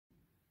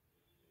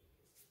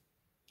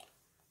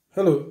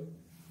Hello,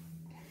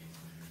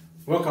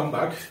 welcome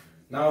back.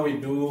 Now we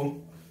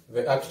do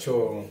the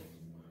actual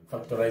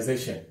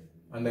factorization,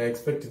 and I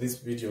expect this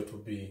video to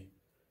be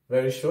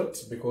very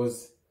short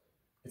because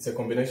it's a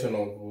combination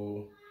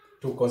of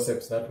two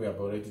concepts that we have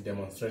already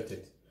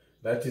demonstrated.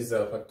 That is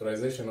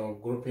factorization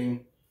of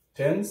grouping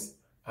terms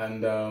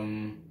and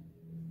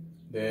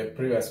the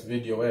previous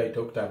video where I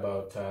talked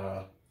about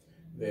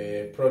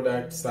the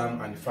product,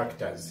 sum and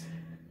factors.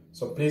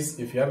 So please,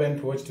 if you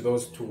haven't watched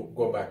those two,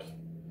 go back.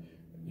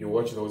 You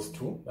watch those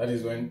two. That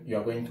is when you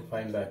are going to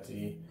find that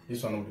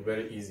this one will be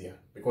very easier,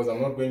 because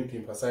I'm not going to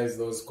emphasize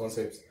those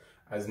concepts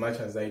as much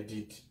as I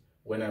did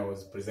when I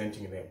was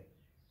presenting them.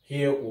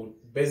 Here we'll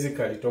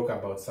basically talk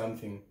about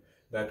something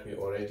that we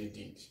already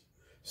did.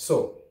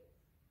 So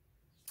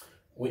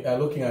we are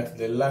looking at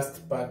the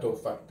last part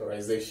of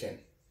factorization.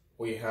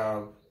 We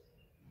have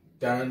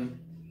done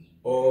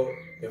all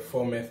the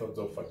four methods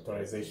of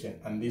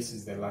factorization, and this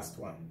is the last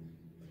one.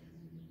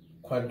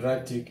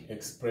 Quadratic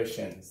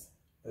expressions.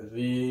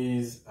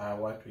 These are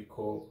what we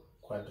call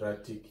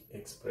quadratic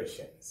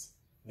expressions.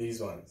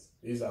 These are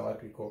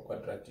what we call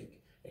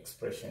quadratic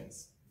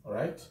expressions. All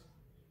right.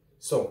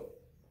 So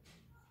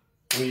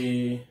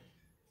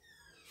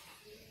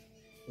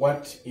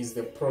what is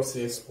the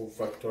process of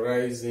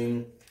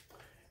factorizing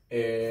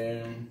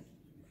a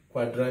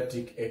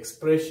quadratic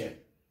expression?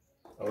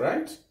 All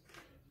right.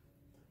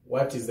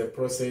 What is the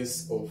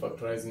process of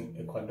factorizing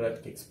a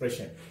quadratic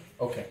expression?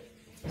 Okay.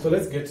 So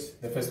let's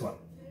get the first one.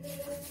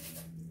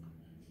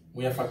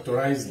 We are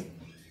factorizing.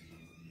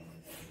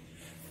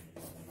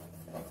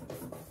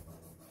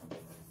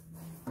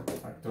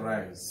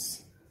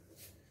 Factorize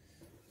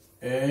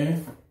a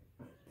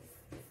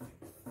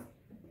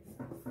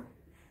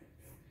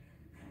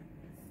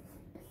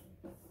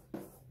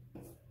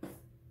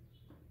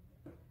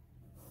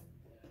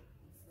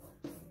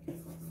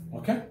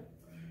okay.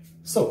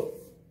 So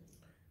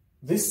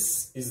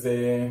this is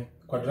the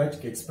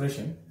quadratic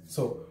expression.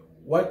 So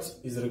what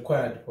is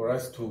required for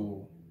us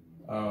to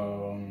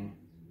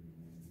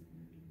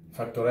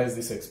factorize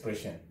this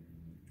expression?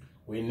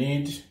 We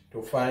need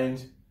to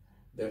find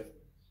the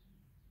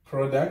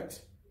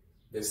product,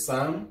 the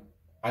sum,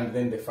 and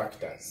then the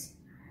factors.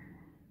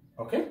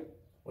 Okay?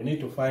 We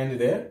need to find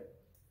the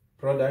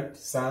product,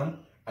 sum,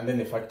 and then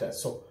the factors.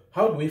 So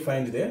how do we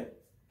find the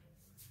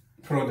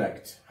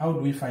product? How do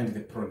we find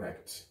the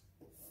product?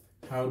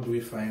 How do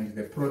we find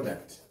the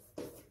product?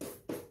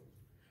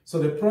 So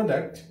the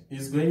product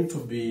is going to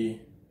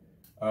be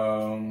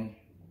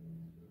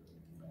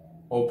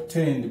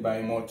obtained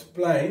by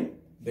multiplying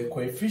the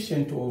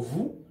coefficient of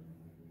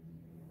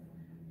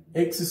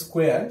x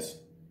squared,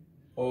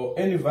 or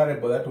any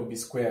variable that will be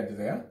squared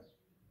there.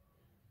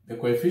 The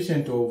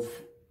coefficient of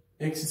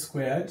x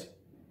squared,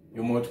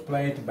 you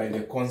multiply it by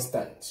the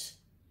constant.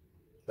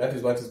 That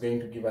is what is going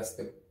to give us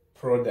the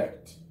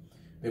product.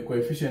 The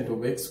coefficient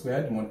of x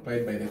squared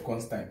multiplied by the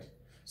constant.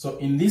 So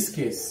in this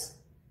case,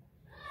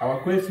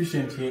 our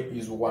coefficient here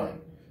is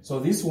 1. So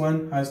this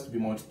one has to be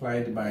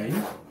multiplied by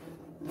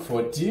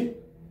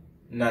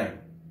 49.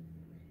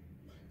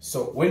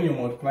 So when you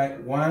multiply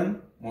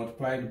 1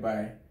 multiplied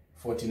by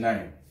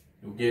 49,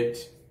 you get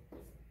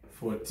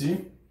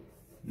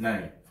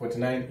 49.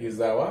 49 is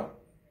our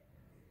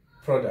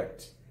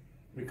product.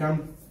 We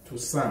come to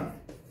sum.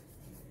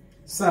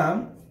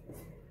 Sum,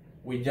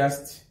 we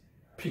just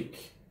pick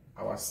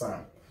our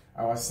sum.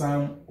 Our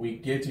sum, we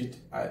get it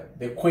at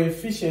the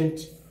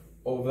coefficient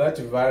of that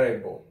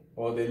variable,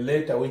 or the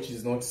letter which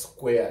is not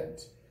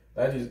squared.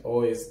 That is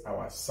always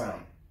our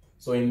sum.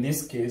 So in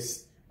this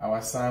case,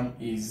 our sum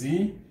is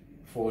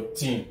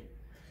 14.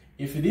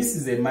 If this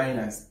is a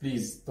minus,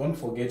 please don't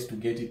forget to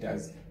get it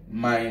as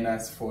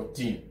minus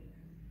 14.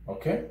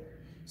 Okay?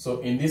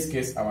 So in this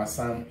case, our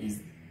sum is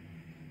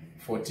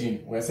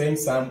 14. We're saying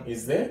sum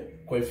is the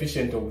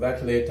coefficient of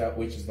that letter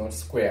which is not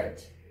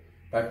squared.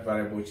 That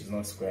variable which is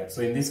not squared.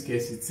 So in this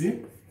case, it's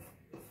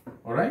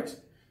all right?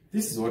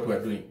 This is what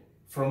we're doing.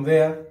 From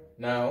there,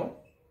 now,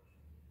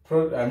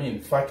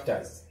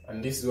 factors.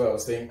 And this is what I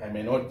was saying, I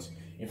may not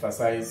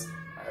emphasize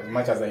as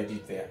much as I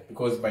did there,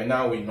 because by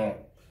now we know.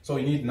 So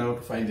we need now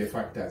to find the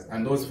factors,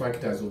 and those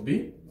factors will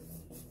be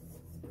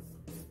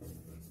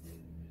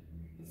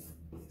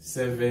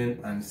 7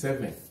 and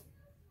 7.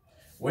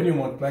 When you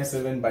multiply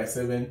 7 by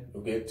 7,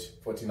 you get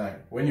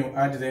 49. When you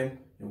add them,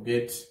 you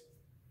get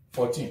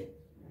 14.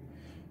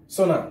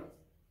 So now,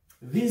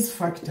 these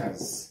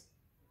factors,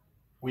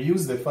 we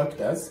use the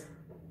factors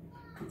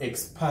to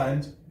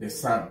expand the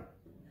sum.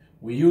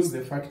 We use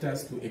the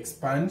factors to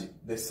expand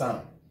the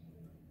sum.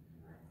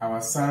 Our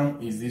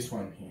sum is this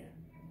one here.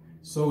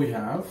 So we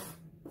have,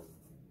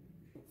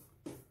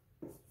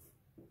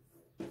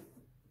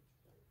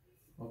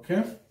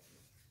 okay,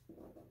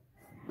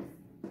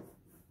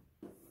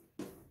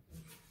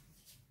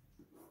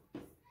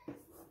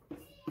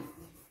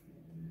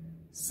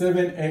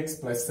 7x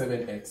plus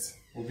 7x.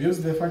 We've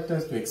used the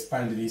factors to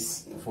expand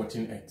this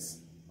 14x.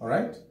 All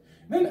right?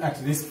 Then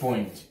at this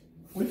point,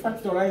 we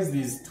factorize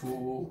these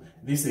to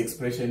this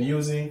expression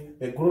using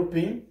the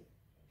grouping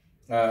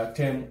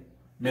term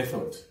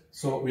method.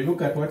 So we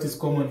look at what is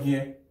common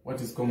here.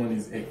 What is common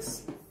is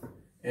x.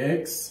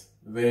 X,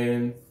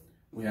 then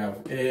we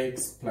have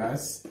x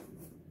plus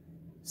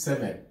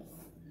 7.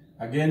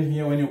 Again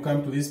here, when you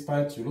come to this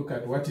part, you look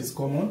at what is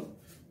common.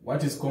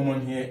 What is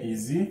common here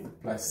is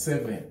plus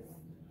 7.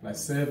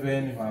 Plus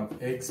 7, you have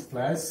x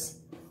plus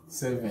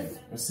 7.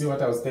 You see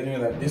what I was telling you,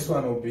 that this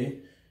one will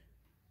be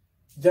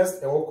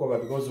just a walkover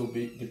because it will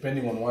be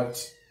depending on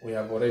what we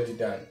have already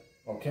done.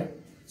 Okay?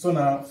 So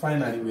now,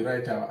 finally, we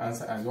write our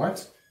answer as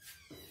what?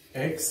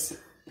 X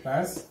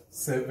plus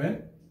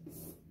 7.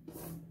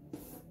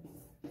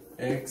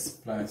 X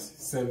plus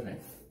 7.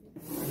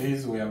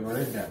 This we have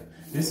already done.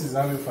 This is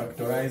how we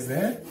factorize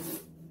the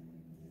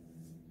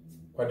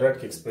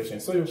quadratic expression.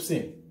 So you've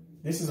seen,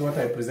 this is what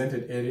I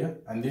presented earlier,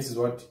 and this is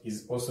what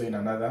is also in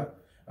another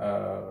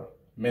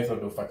method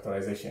of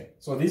factorization.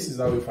 So this is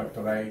how we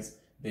factorize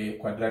the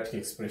quadratic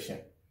expression.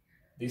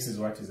 This is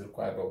what is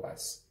required of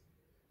us.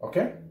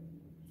 Okay?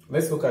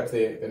 Let's look at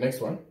the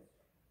next one.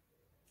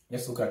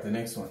 Let's look at the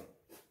next one.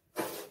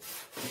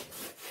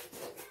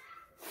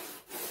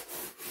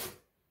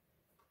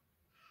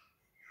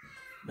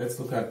 Let's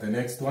look at the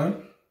next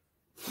one.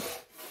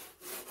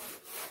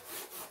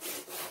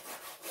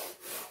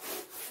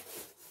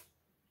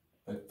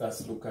 Let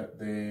us look at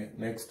the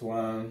next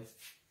one.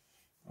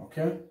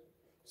 Okay,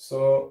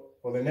 so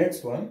for the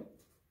next one,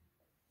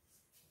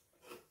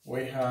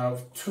 we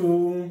have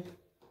 2y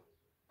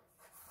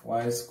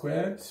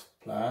squared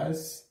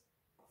plus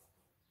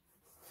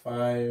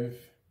 5y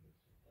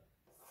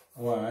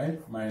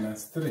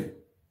minus 3.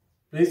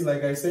 Please,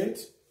 like I said,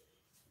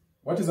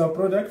 what is our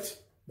product?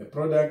 The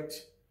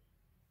product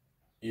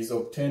is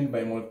obtained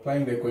by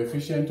multiplying the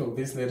coefficient of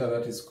this letter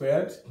that is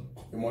squared,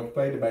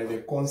 multiplied by the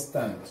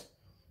constant.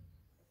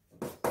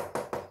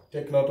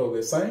 Take note of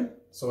the sign.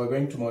 So we're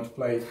going to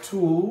multiply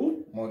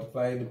 2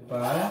 multiplied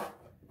by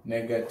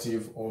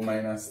negative or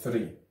minus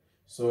 3.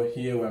 So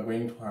here we're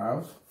going to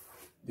have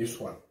this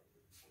one.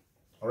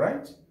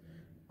 Alright?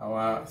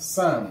 Our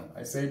sum,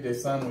 I said the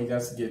sum we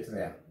just get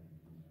there.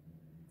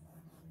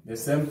 The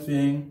same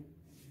thing,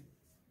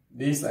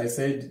 this I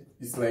said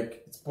it's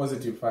like it's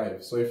positive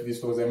 5. So if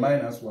this was a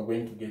minus, we're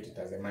going to get it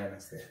as a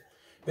minus there.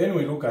 Then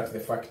we look at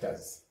the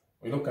factors.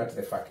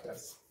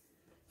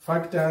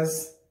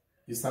 Factors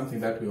is something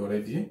that we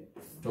already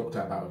talked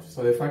about.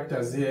 So the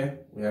factors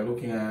here, we are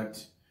looking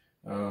at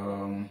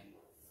the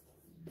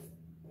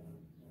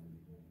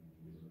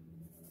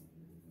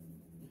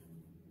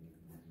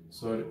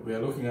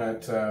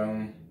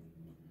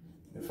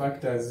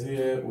factors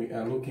here, we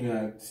are looking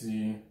at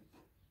the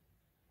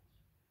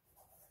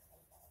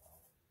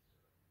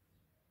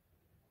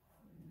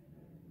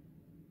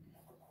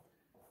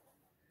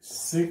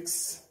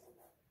 6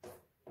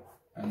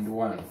 and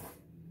 1.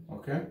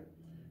 Okay,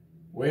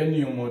 when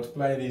you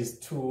multiply these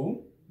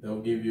two,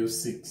 they'll give you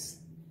 6.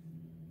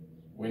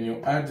 When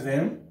you add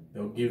them,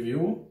 they'll give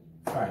you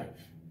 5.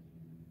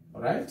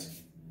 All right,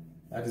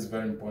 that is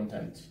very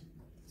important.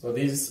 So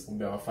these will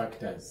be our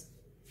factors.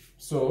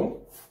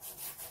 So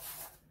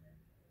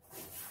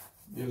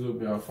these will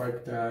be our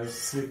factors,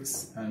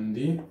 6 and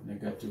the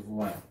negative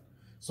 1.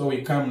 So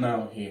we come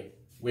now here,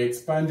 we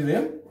expand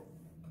them,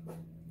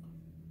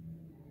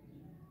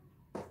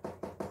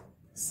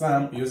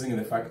 sum using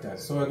the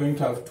factors. So we're going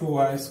to have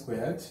 2y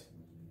squared.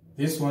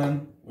 This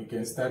one we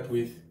can start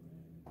with,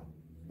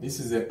 this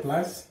is a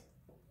plus.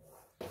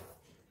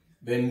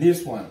 Then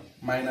this one,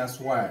 minus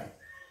y.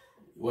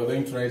 We're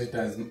going to write it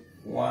as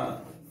 1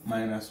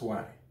 minus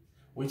y,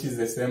 which is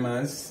the same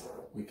as,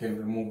 we can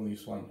remove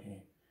this one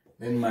here.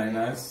 Then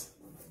minus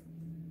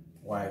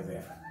y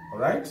there.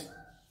 Alright?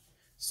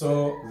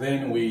 So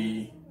then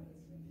we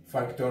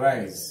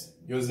factorize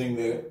using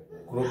the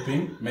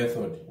grouping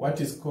method.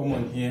 What is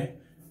common here?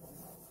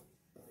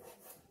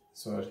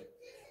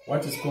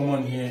 What is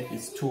common here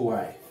is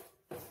 2y.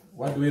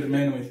 What do we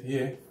remain with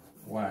here?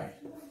 Y.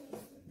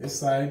 This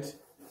side,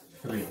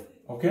 3.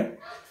 Okay?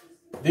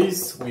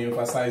 This we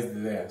emphasized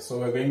there. So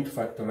we're going to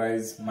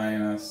factorize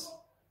minus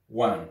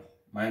 1.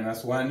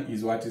 Minus 1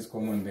 is what is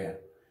common there.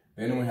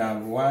 Then we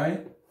have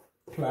y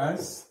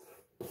plus,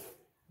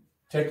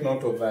 take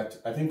note of that.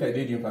 I think I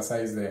did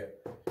emphasize there.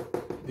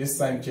 This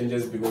sign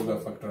changes because we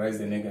have factorized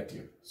the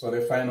negative. So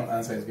the final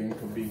answer is going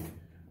to be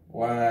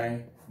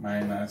y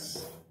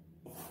minus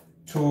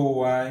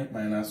 2y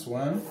minus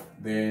 1,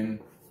 then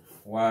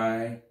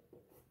y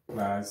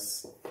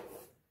plus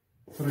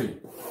 3.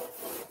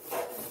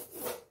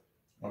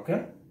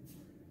 Okay?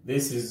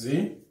 This is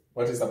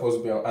what is supposed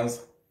to be our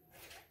answer.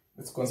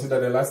 Let's consider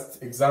the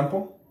last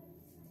example.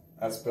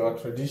 As per our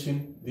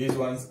tradition, these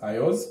ones are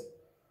yours.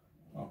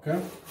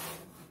 Okay?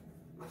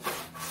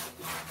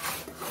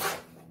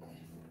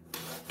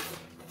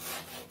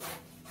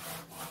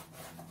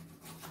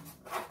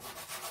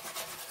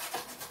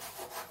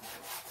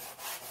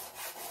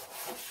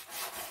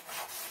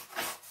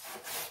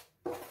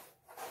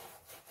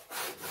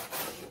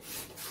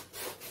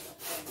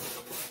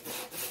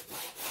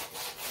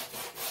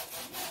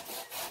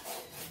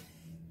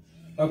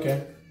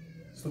 Okay,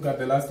 let's look at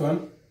the last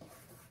one.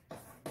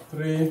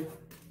 3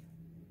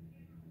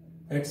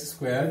 x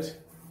squared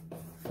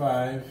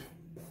 5.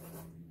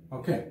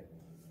 Okay.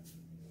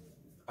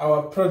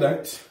 Our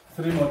product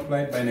 3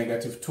 multiplied by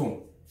negative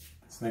 2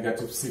 is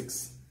negative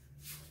 6.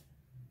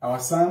 Our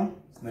sum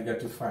is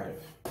negative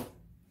 5.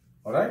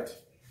 Alright?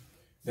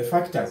 The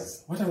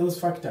factors. What are those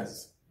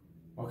factors?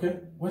 Okay?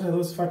 What are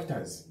those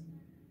factors?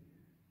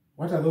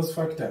 What are those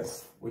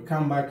factors? We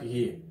come back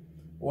here.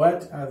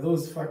 What are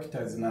those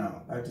factors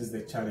now? That is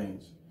the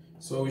challenge.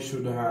 So we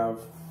should have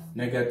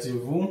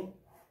negative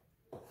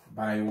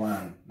by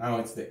 1. Now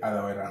it's the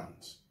other way around.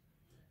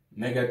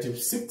 Negative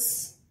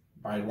 6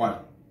 by 1.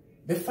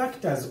 The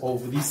factors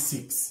of these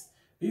 6,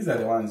 these are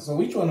the ones. So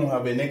which one will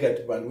have a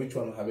negative and which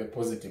one will have a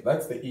positive?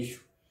 That's the issue.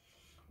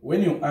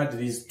 When you add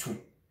these two,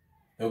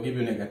 they'll give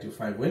you negative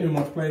 5. When you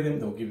multiply them,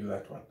 they'll give you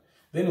that one.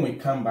 Then we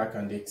come back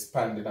and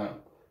expand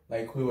now,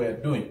 like we were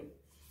doing.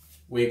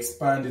 We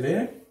expand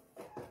the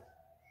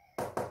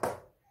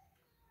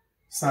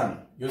sum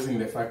using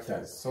the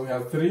factors. So we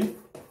have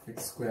 3x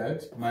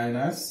squared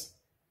minus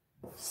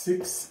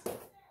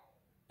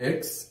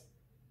 6x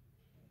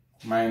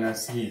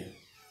minus here.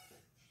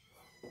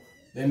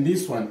 Then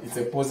this one is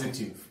a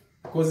positive.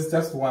 Because it's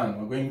just 1,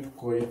 we're going to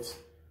call it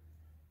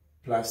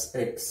plus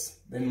x.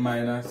 Then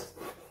minus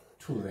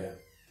 2 there.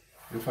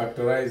 You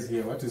factorize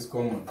here. What is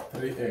common?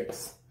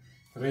 3x.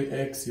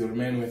 3x, you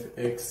remain with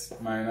x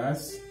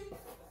minus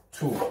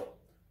 2.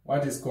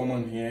 What is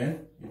common here?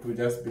 It will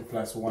just be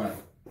plus 1.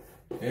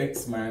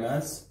 X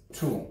minus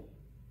 2.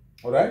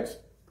 Alright?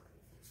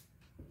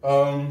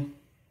 And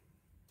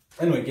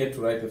we get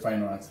to write the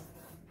final answer.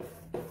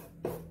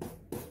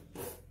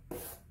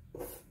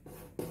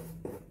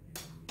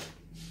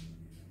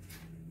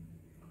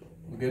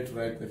 We get to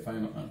write the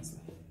final answer.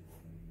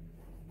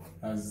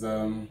 As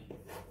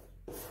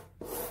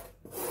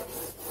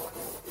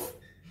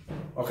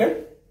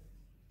okay?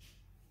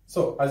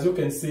 So, as you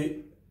can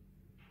see,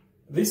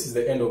 this is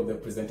the end of the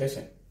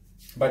presentation.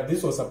 But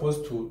this was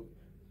supposed to,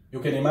 you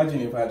can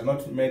imagine if I had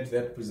not made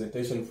that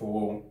presentation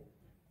for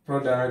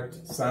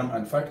product, sum,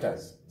 and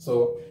factors.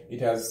 So, it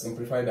has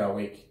simplified our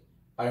work.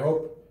 I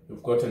hope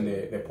you've gotten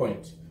the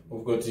point.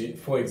 We've got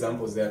 4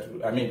 examples there,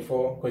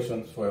 4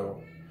 questions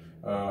for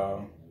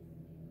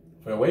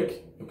your work.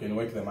 You can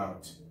work them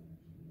out.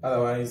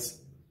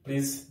 Otherwise,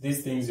 please,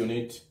 these things you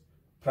need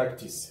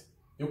practice.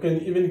 You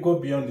can even go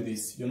beyond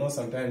this. You know,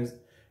 sometimes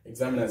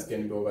examiners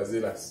can be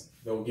overzealous.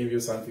 They will give you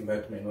something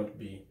that may not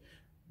be.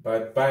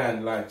 But by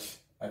and large,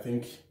 I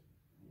think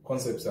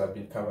concepts have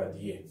been covered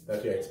here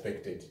that you are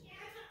expected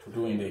to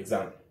do in the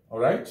exam.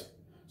 Alright?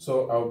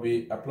 So I'll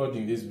be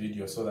uploading this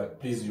video so that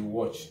please you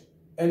watch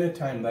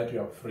anytime that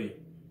you are free.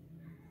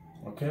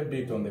 Okay? Be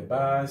it on the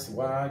bus,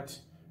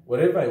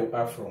 wherever you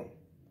are from.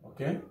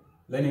 Okay?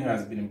 Learning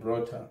has been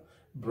brought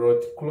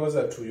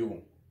closer to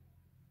you.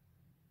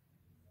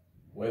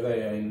 Whether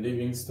you are in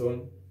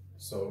Livingstone,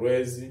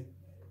 Sorwezi,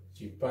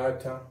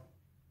 Chipata,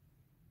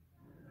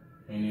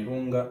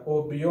 Minirunga,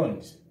 or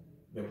beyond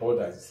the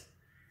borders.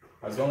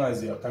 As long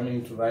as you are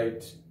coming to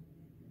write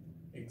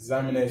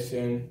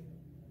Examination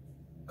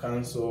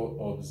Council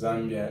of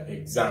Zambia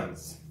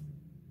exams.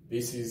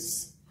 This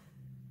is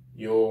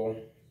your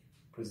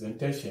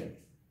presentation.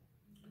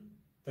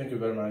 Thank you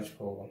very much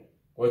for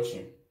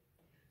watching.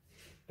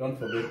 Don't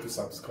forget to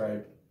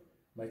subscribe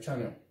my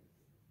channel.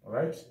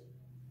 Alright?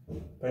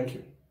 Thank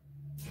you.